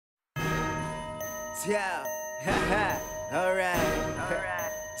Yeah, haha, alright,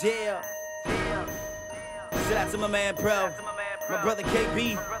 yeah. Shout out to my man Pro, my brother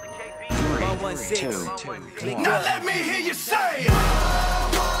KB, 116. Now let me hear you say,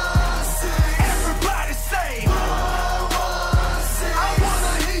 everybody say, I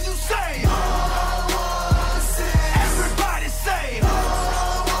wanna hear you say, everybody say,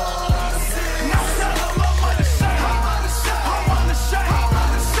 now tell them I'm unashamed, I'm unashamed, I'm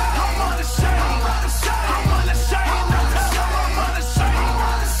unashamed, I'm unashamed, now tell them I'm unashamed,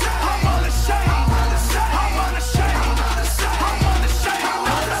 I'm unashamed, I'm unashamed, I'm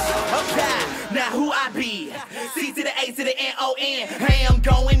unashamed. Okay, now who I be? C to the A to the N-O-N. Ham,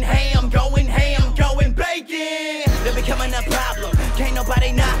 going bacon. They're becoming a problem. Can't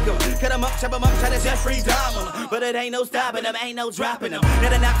nobody knock them. Cut them up, chop them up, try to just free dom them. But it ain't no stopping them, ain't no dropping them.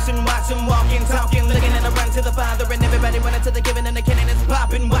 Not an option, watch them walking, talking, looking at the run to the Father. And everybody running to the giving and the cannon is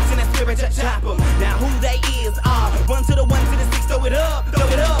popping. Watching that spirit just chop them. Now who they is are 1 to the 1 to the 6, throw it up, throw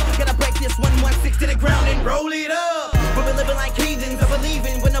it up. Gotta break this 116 to the ground and roll it up. But we're living like heathens, I'm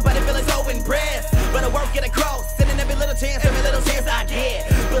believing when nobody feeling so impressed. But I work it across, sending every little chance I get.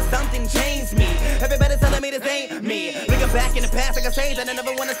 But something changed me. Everybody's telling me this ain't me. Looking back in the past, like I say that I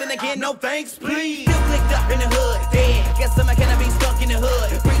never wanna sin again. No thanks, please. Still clicked up in the hood, dead. Guess I'm gonna be stuck in the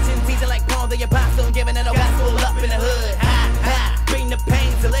hood. Preaching, teaching like Paul the apostle, giving it a gospel up in the hood. Ha ha. Bring the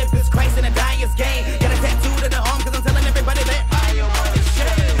pain to live this Christ in a dyer's game. Got a tattoo to the arm, cause I'm telling everybody that I am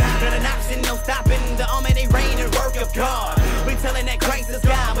unashamed. Not an option, no stopping. The almighty reign and work of God. We telling that Christ is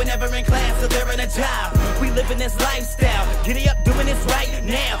God. We're never in class, so they're in a job. We live in this lifestyle. Giddy up, doing this right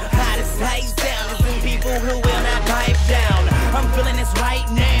now.